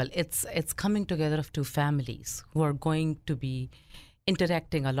two people. It's coming together of two families who are going to be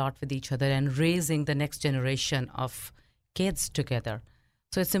interacting a lot with each other and raising the next generation of kids together.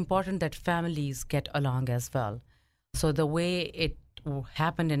 So it's important that families get along as well. So the way it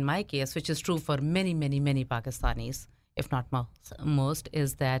happened in my case, which is true for many, many, many Pakistanis, if not most,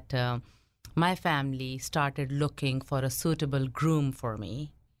 is that my family started looking for a suitable groom for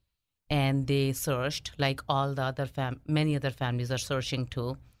me. And they searched, like all the other many other families are searching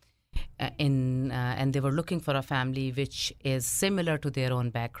too, and they were looking for a family which is similar to their own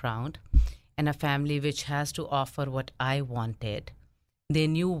background, and a family which has to offer what I wanted. They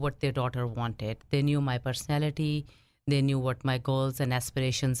knew what their daughter wanted. They knew my personality. They knew what my goals and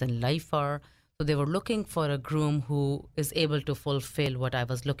aspirations in life are. So they were looking for a groom who is able to fulfill what I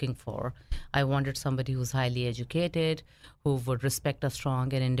was looking for. I wanted somebody who's highly educated, who would respect a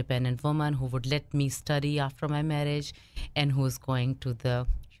strong and independent woman, who would let me study after my marriage, and who's going to the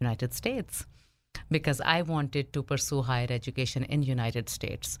United States, because I wanted to pursue higher education in United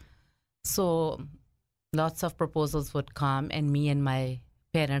States. So lots of proposals would come, and me and my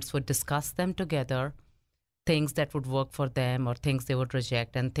parents would discuss them together, things that would work for them or things they would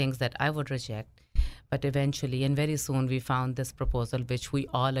reject and things that I would reject. But eventually and very soon we found this proposal which we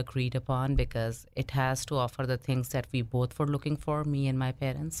all agreed upon, because it has to offer the things that we both were looking for, me and my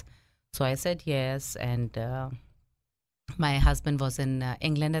parents. So I said yes, and my husband was in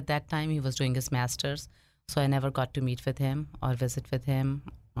England at that time. He was doing his master's, so I never got to meet with him or visit with him.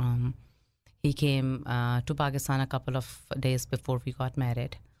 He came to Pakistan a couple of days before we got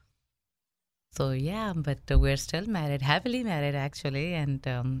married. So yeah, but we're still married, happily married actually, and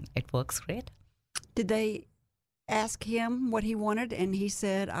it works great. Did they ask him what he wanted, and he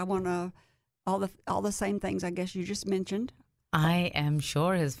said, "I want all the same things I guess you just mentioned"? I am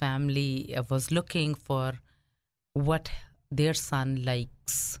sure his family was looking for what their son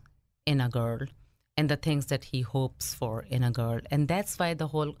likes in a girl and the things that he hopes for in a girl, and that's why the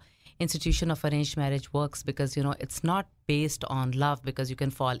whole institution of arranged marriage works, because it's not based on love, because you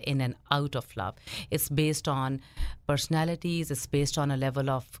can fall in and out of love. It's based on personalities. It's based on a level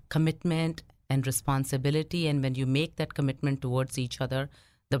of commitment and responsibility, and when you make that commitment towards each other,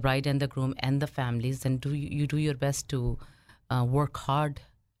 the bride and the groom and the families, then you do your best to work hard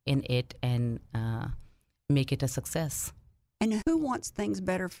in it and make it a success. And who wants things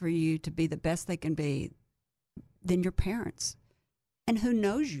better for you to be the best they can be than your parents? And who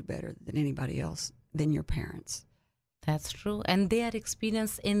knows you better than anybody else than your parents? That's true. And they are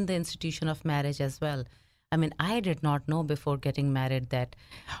experienced in the institution of marriage as well. I mean, I did not know before getting married that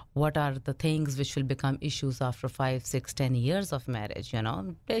what are the things which will become issues after 5, 6, 10 years of marriage,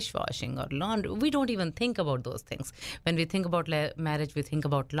 dishwashing or laundry. We don't even think about those things. When we think about marriage, we think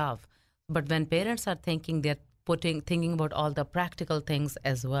about love. But when parents are thinking, they're thinking about all the practical things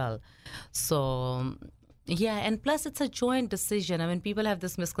as well. So yeah, and plus it's a joint decision. I mean, people have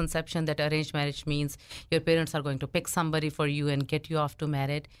this misconception that arranged marriage means your parents are going to pick somebody for you and get you off to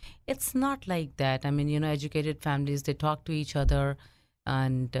married. It's not like that. I mean, educated families, they talk to each other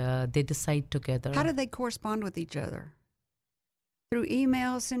and they decide together. How do they correspond with each other? Through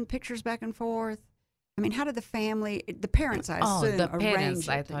emails, send pictures back and forth? I mean, how did the parents, I assume, arrange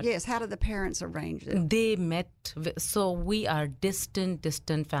it? Yes, how did the parents arrange it? They met, so we are distant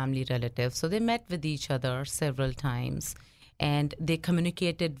family relatives. So they met with each other several times, and they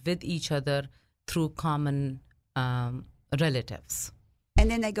communicated with each other through common relatives.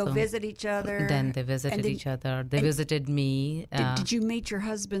 And then they go visit each other? Then they visited each other. They visited me. Did you meet your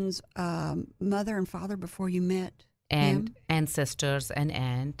husband's mother and father before you met? And ancestors and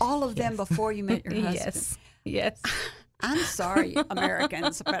aunt. All of them before you met your husband? Yes. I'm sorry,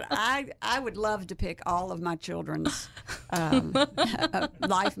 Americans, but I would love to pick all of my children's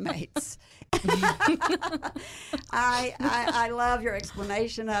life mates. I love your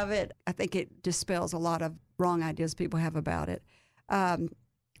explanation of it. I think it dispels a lot of wrong ideas people have about it.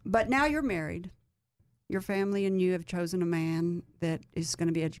 But now you're married. Your family and you have chosen a man that is going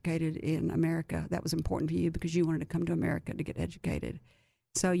to be educated in America. That was important to you because you wanted to come to America to get educated.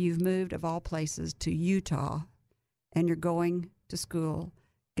 So you've moved, of all places, to Utah, and you're going to school,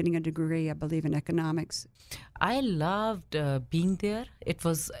 getting a degree, I believe, in economics. I loved being there. It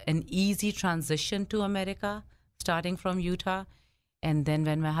was an easy transition to America, starting from Utah. And then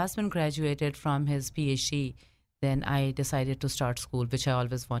when my husband graduated from his PhD, then I decided to start school, which I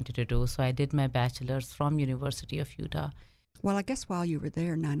always wanted to do. So I did my bachelor's from University of Utah. Well, I guess while you were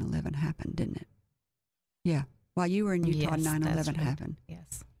there, 9/11 happened, didn't it? Yeah. While you were in Utah, Yes, 9/11 that's right. happened.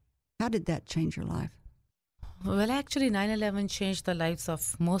 Yes. How did that change your life? Well, actually, 9/11 changed the lives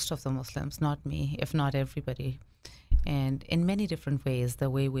of most of the Muslims, not me, if not everybody. And in many different ways, the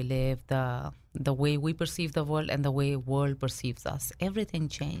way we live, the way we perceive the world, and the way world perceives us, everything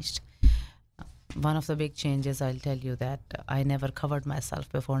changed. One of the big changes, I'll tell you, that I never covered myself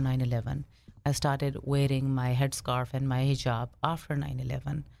before 9/11. I started wearing my headscarf and my hijab after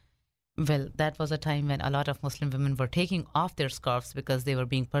 9/11. Well, that was a time when a lot of Muslim women were taking off their scarves because they were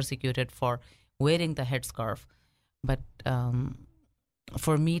being persecuted for wearing the headscarf. But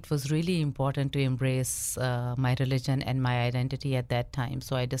for me, it was really important to embrace my religion and my identity at that time.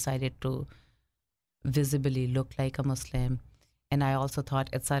 So I decided to visibly look like a Muslim. And I also thought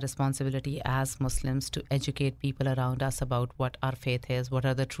it's our responsibility as Muslims to educate people around us about what our faith is, what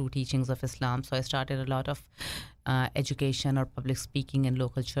are the true teachings of Islam. So I started a lot of education or public speaking in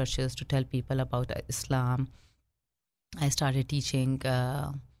local churches to tell people about Islam. I started teaching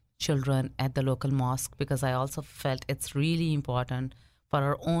children at the local mosque because I also felt it's really important for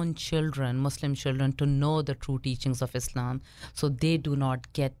our own children, Muslim children, to know the true teachings of Islam so they do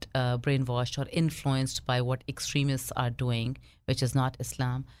not get brainwashed or influenced by what extremists are doing, which is not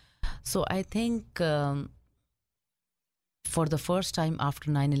Islam. So I think for the first time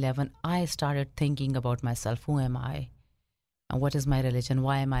after 9/11, I started thinking about myself. Who am I? And what is my religion?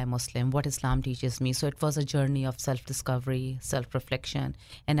 Why am I Muslim? What Islam teaches me? So it was a journey of self-discovery, self-reflection.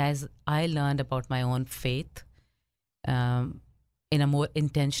 And as I learned about my own faith, in a more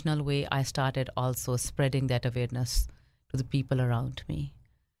intentional way, I started also spreading that awareness to the people around me.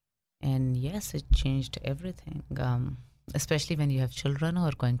 And yes, it changed everything, especially when you have children who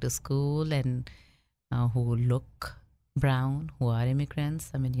are going to school and who look brown, who are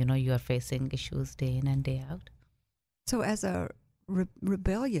immigrants. I mean, you are facing issues day in and day out. So as a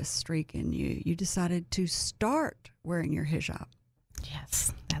rebellious streak in you, you decided to start wearing your hijab.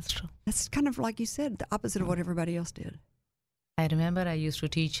 Yes, that's true. That's kind of like you said, the opposite of what everybody else did. I remember I used to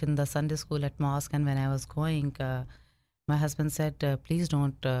teach in the Sunday school at mosque, and when I was going, my husband said, please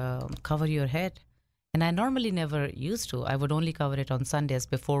don't cover your head. And I normally never used to. I would only cover it on Sundays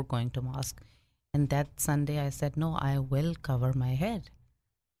before going to mosque. And that Sunday I said, no, I will cover my head.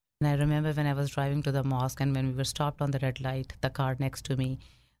 And I remember when I was driving to the mosque and when we were stopped on the red light, the car next to me,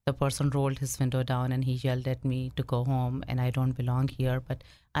 the person rolled his window down and he yelled at me to go home and I don't belong here. But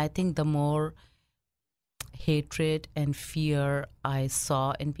I think the more hatred and fear I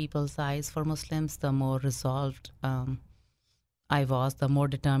saw in people's eyes for Muslims, the more resolved I was, the more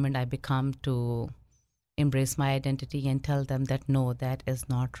determined I become to embrace my identity and tell them that no, that is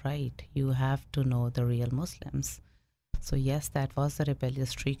not right. You have to know the real Muslims. So yes, that was a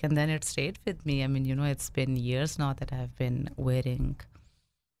rebellious streak, and then it stayed with me. I mean, it's been years now that I've been wearing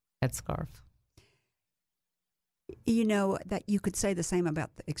headscarf. That you could say the same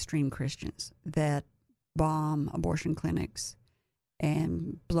about the extreme Christians that bomb abortion clinics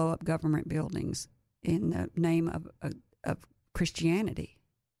and blow up government buildings in the name of Christianity.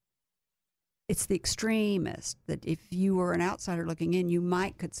 It's the extremist that if you were an outsider looking in, you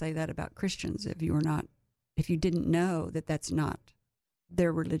could say that about Christians if you didn't know that that's not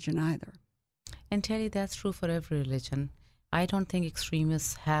their religion either. And Terry, that's true for every religion. I don't think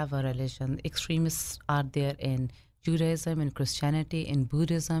extremists have a religion. Extremists are there in Judaism, in Christianity, in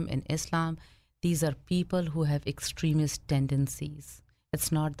Buddhism, in Islam. These are people who have extremist tendencies.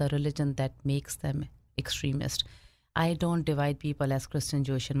 It's not the religion that makes them extremist. I don't divide people as Christian,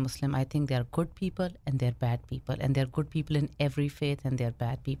 Jewish, and Muslim. I think they're good people and they're bad people. And they're good people in every faith and they're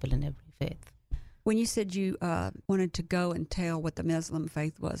bad people in every faith. When you said you wanted to go and tell what the Muslim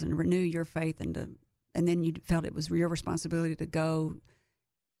faith was and renew your faith, and then you felt it was your responsibility to go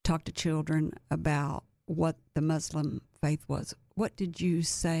talk to children about what the Muslim faith was, what did you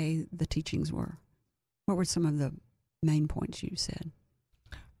say the teachings were? What were some of the main points you said?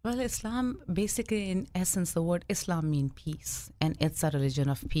 Well, Islam, basically, in essence, the word Islam means peace. And it's a religion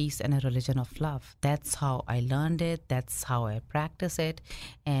of peace and a religion of love. That's how I learned it. That's how I practice it.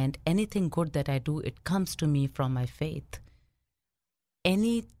 And anything good that I do, it comes to me from my faith.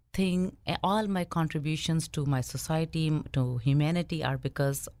 Anything, all my contributions to my society, to humanity are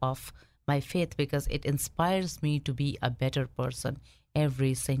because of my faith, because it inspires me to be a better person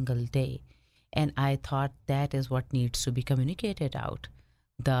every single day. And I thought that is what needs to be communicated out.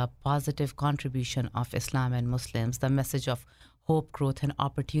 The positive contribution of Islam and Muslims, the message of hope, growth, and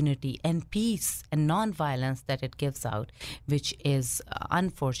opportunity, and peace and non-violence that it gives out, which is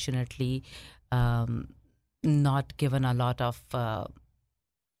unfortunately not given a lot of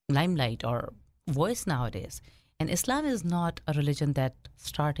limelight or voice nowadays. And Islam is not a religion that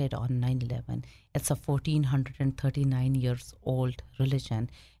started on 9/11. It's a 1439 years old religion.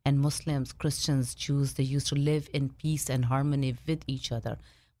 And Muslims, Christians, Jews, they used to live in peace and harmony with each other.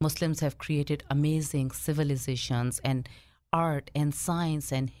 Muslims have created amazing civilizations and art and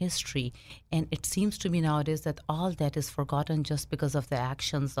science and history. And it seems to me nowadays that all that is forgotten just because of the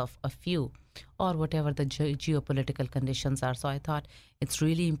actions of a few or whatever the geopolitical conditions are. So I thought it's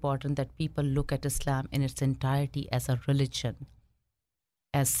really important that people look at Islam in its entirety as a religion,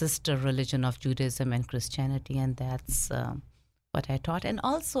 as sister religion of Judaism and Christianity. And that's what I taught. And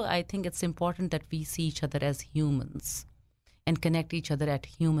also I think it's important that we see each other as humans and connect each other at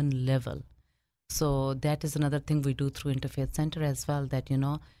human level. So that is another thing we do through Interfaith Center as well, that,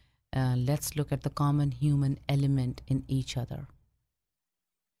 let's look at the common human element in each other.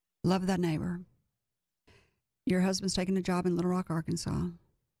 Love that neighbor. Your husband's taking a job in Little Rock, Arkansas.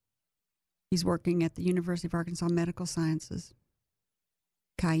 He's working at the University of Arkansas Medical Sciences.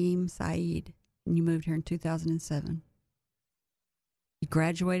 Kaim Saeed. And you moved here in 2007. You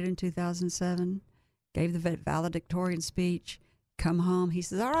graduated in 2007, gave the valedictorian speech, come home. He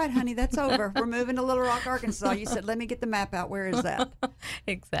says, all right, honey, that's over. We're moving to Little Rock, Arkansas. You said, let me get the map out. Where is that?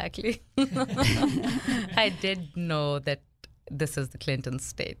 Exactly. I did know that this is the Clinton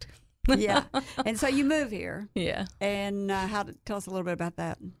state. Yeah. And so you move here. Yeah. And tell us a little bit about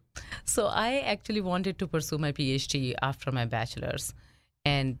that. So I actually wanted to pursue my PhD after my bachelor's.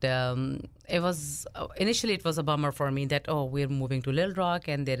 And initially it was a bummer for me that, we're moving to Little Rock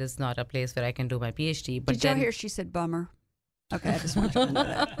and there is not a place where I can do my PhD. But did y'all hear she said bummer? Okay, I just wanted to know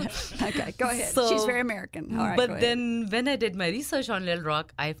that. Okay, go ahead. So, she's very American. All right, but then when I did my research on Little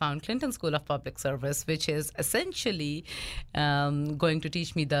Rock, I found Clinton School of Public Service, which is essentially going to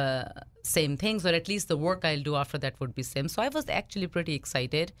teach me the same things, or at least the work I'll do after that would be same. So I was actually pretty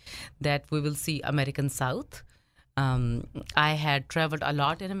excited that we will see American South. I had traveled a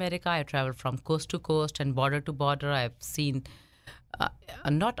lot in America. I traveled from coast to coast and border to border. I've seen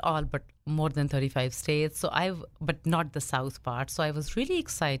not all, but more than 35 states. But not the South part. So I was really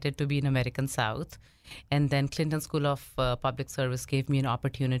excited to be in American South. And then Clinton School of Public Service gave me an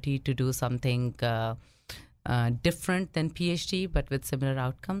opportunity to do something different than PhD, but with similar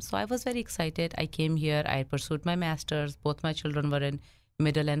outcomes. So I was very excited. I came here. I pursued my master's. Both my children were in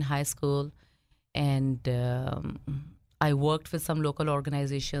middle and high school. And I worked with some local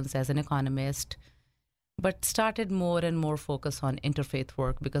organizations as an economist, but started more and more focus on interfaith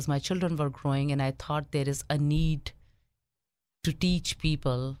work because my children were growing and I thought there is a need to teach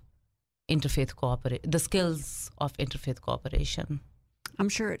people the skills of interfaith cooperation. I'm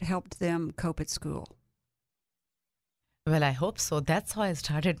sure it helped them cope at school. Well, I hope so. That's how I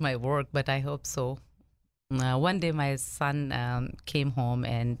started my work, but I hope so. One day my son came home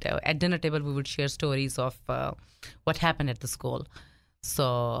and at dinner table we would share stories of what happened at the school.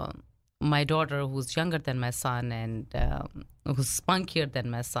 So my daughter, who's younger than my son and who's spunkier than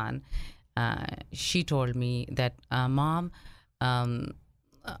my son, she told me that, Mom,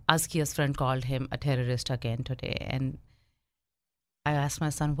 Azkia's friend called him a terrorist again today. And I asked my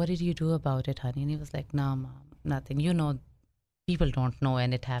son, what did you do about it, honey? And he was like, no, Mom, nothing. People don't know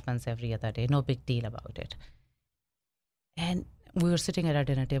and it happens every other day. No big deal about it. And we were sitting at our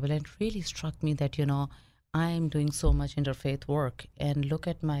dinner table and it really struck me that, I'm doing so much interfaith work and look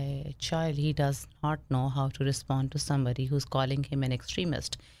at my child. He does not know how to respond to somebody who's calling him an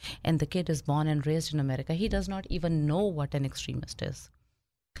extremist. And the kid is born and raised in America. He does not even know what an extremist is.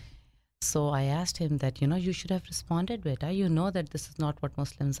 So I asked him that, you should have responded better. You know that this is not what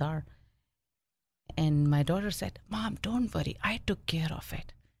Muslims are. And my daughter said, Mom, don't worry. I took care of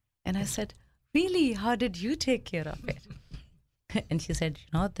it. And I said, really? How did you take care of it? And she said,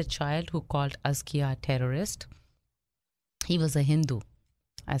 the child who called Azkia a terrorist, he was a Hindu.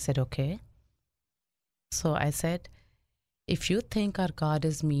 I said, okay. So I said, if you think our God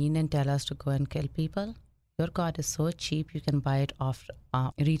is mean and tell us to go and kill people, your God is so cheap you can buy it off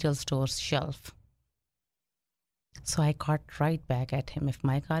a retail store's shelf. So I got right back at him. If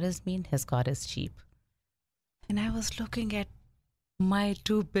my God is mean, his God is cheap. And I was looking at my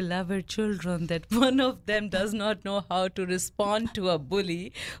two beloved children that one of them does not know how to respond to a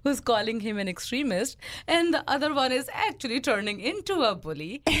bully who's calling him an extremist, and the other one is actually turning into a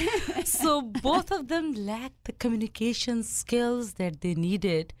bully. So both of them lacked the communication skills that they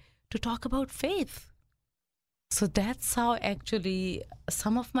needed to talk about faith. So that's how actually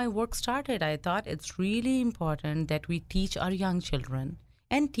some of my work started. I thought it's really important that we teach our young children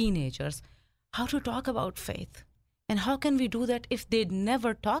and teenagers how to talk about faith. And how can we do that if they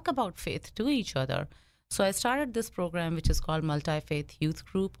never talk about faith to each other? So I started this program, which is called Multi-Faith Youth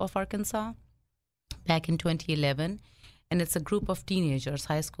Group of Arkansas, back in 2011. And it's a group of teenagers,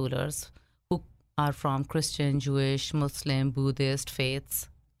 high schoolers, who are from Christian, Jewish, Muslim, Buddhist faiths,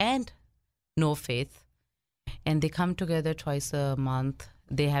 and no faith. And they come together twice a month.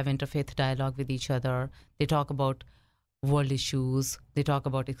 They have interfaith dialogue with each other. They talk about world issues. They talk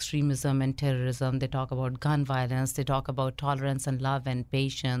about extremism and terrorism. They talk about gun violence. They talk about tolerance and love and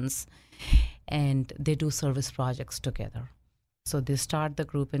patience. And they do service projects together. So they start the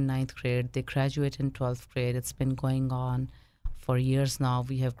group in 9th grade. They graduate in 12th grade. It's been going on for years now.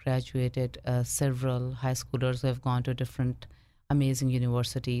 We have graduated several high schoolers who have gone to different amazing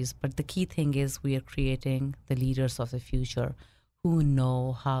universities. But the key thing is we are creating the leaders of the future who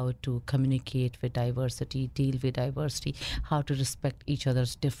know how to communicate with diversity, deal with diversity, how to respect each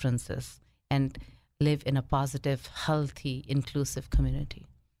other's differences, and live in a positive, healthy, inclusive community.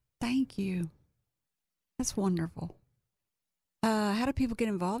 Thank you. That's wonderful. How do people get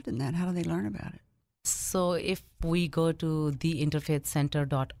involved in that? How do they learn about it? So if we go to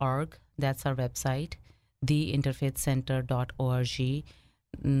theinterfaithcenter.org, that's our website, theinterfaithcenter.org.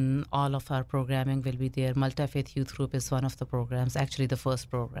 All of our programming will be there. Multi-Faith Youth Group is one of the programs, actually the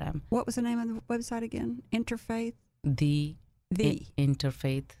first program. What was the name of the website again? Interfaith?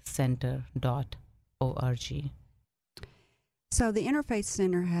 Interfaithcenter.org. So the Interfaith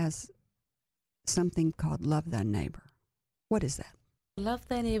Center has something called Love Thy Neighbor. What is that? Love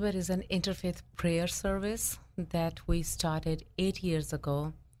Thy Neighbor is an interfaith prayer service that we started 8 years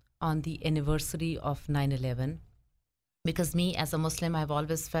ago on the anniversary of 9/11. Because me, as a Muslim, I've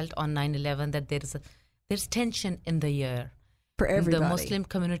always felt on 9/11 that there's tension in the air. For everybody. The Muslim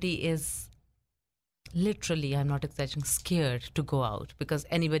community is literally, I'm not exaggerating, scared to go out because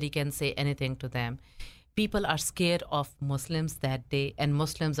anybody can say anything to them. People are scared of Muslims that day, and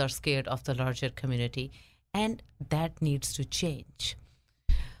Muslims are scared of the larger community. And that needs to change.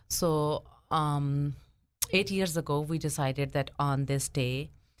 So 8 years ago, we decided that on this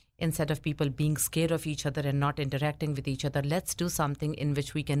day, instead of people being scared of each other and not interacting with each other, let's do something in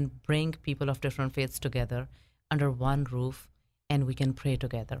which we can bring people of different faiths together under one roof, and we can pray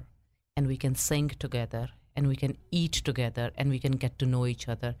together, and we can sing together, and we can eat together, and we can get to know each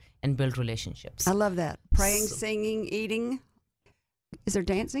other and build relationships. I love that. Praying, singing, eating. Is there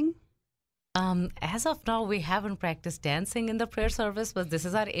dancing? As of now, we haven't practiced dancing in the prayer service, but this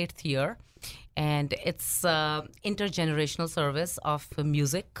is our 8th year, and it's intergenerational service of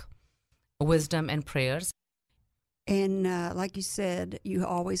music, wisdom, and prayers. And like you said, you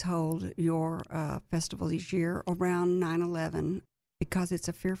always hold your festival each year around 9/11 because it's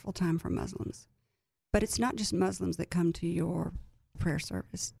a fearful time for Muslims. But it's not just Muslims that come to your prayer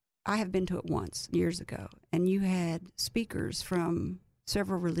service. I have been to it once, years ago, and you had speakers from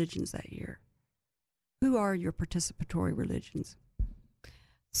several religions that year. Who are your participatory religions?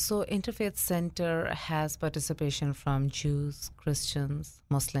 So Interfaith Center has participation from Jews, Christians,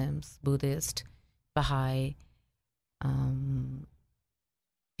 Muslims, Buddhist, Baha'i,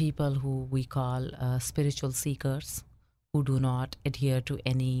 people who we call spiritual seekers, who do not adhere to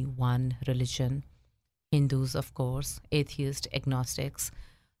any one religion, Hindus, of course, atheists, agnostics.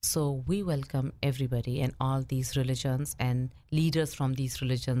 So we welcome everybody, and all these religions and leaders from these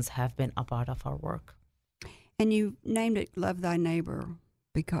religions have been a part of our work. And you named it Love Thy Neighbor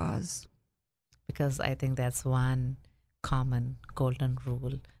because? Because I think that's one common golden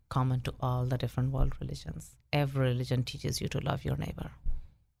rule, common to all the different world religions. Every religion teaches you to love your neighbor.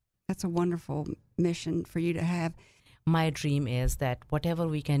 That's a wonderful mission for you to have. My dream is that whatever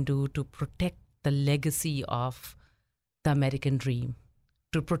we can do to protect the legacy of the American dream,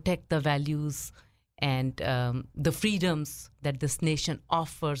 to protect the values and the freedoms that this nation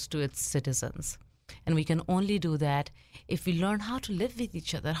offers to its citizens. And we can only do that if we learn how to live with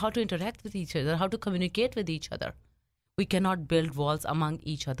each other, how to interact with each other, how to communicate with each other. We cannot build walls among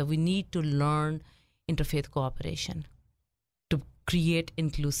each other. We need to learn interfaith cooperation to create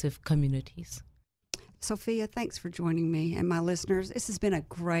inclusive communities. Sophia, thanks for joining me and my listeners. This has been a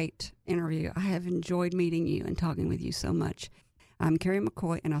great interview. I have enjoyed meeting you and talking with you so much. I'm Carrie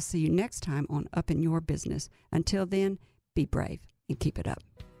McCoy, and I'll see you next time on Up in Your Business. Until then, be brave and keep it up.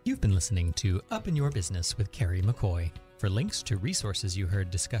 You've been listening to Up in Your Business with Carrie McCoy. For links to resources you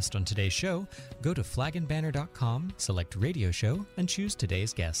heard discussed on today's show, go to flagandbanner.com, select Radio Show, and choose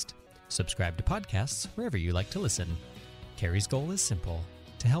today's guest. Subscribe to podcasts wherever you like to listen. Carrie's goal is simple: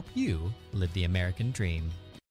 to help you live the American dream.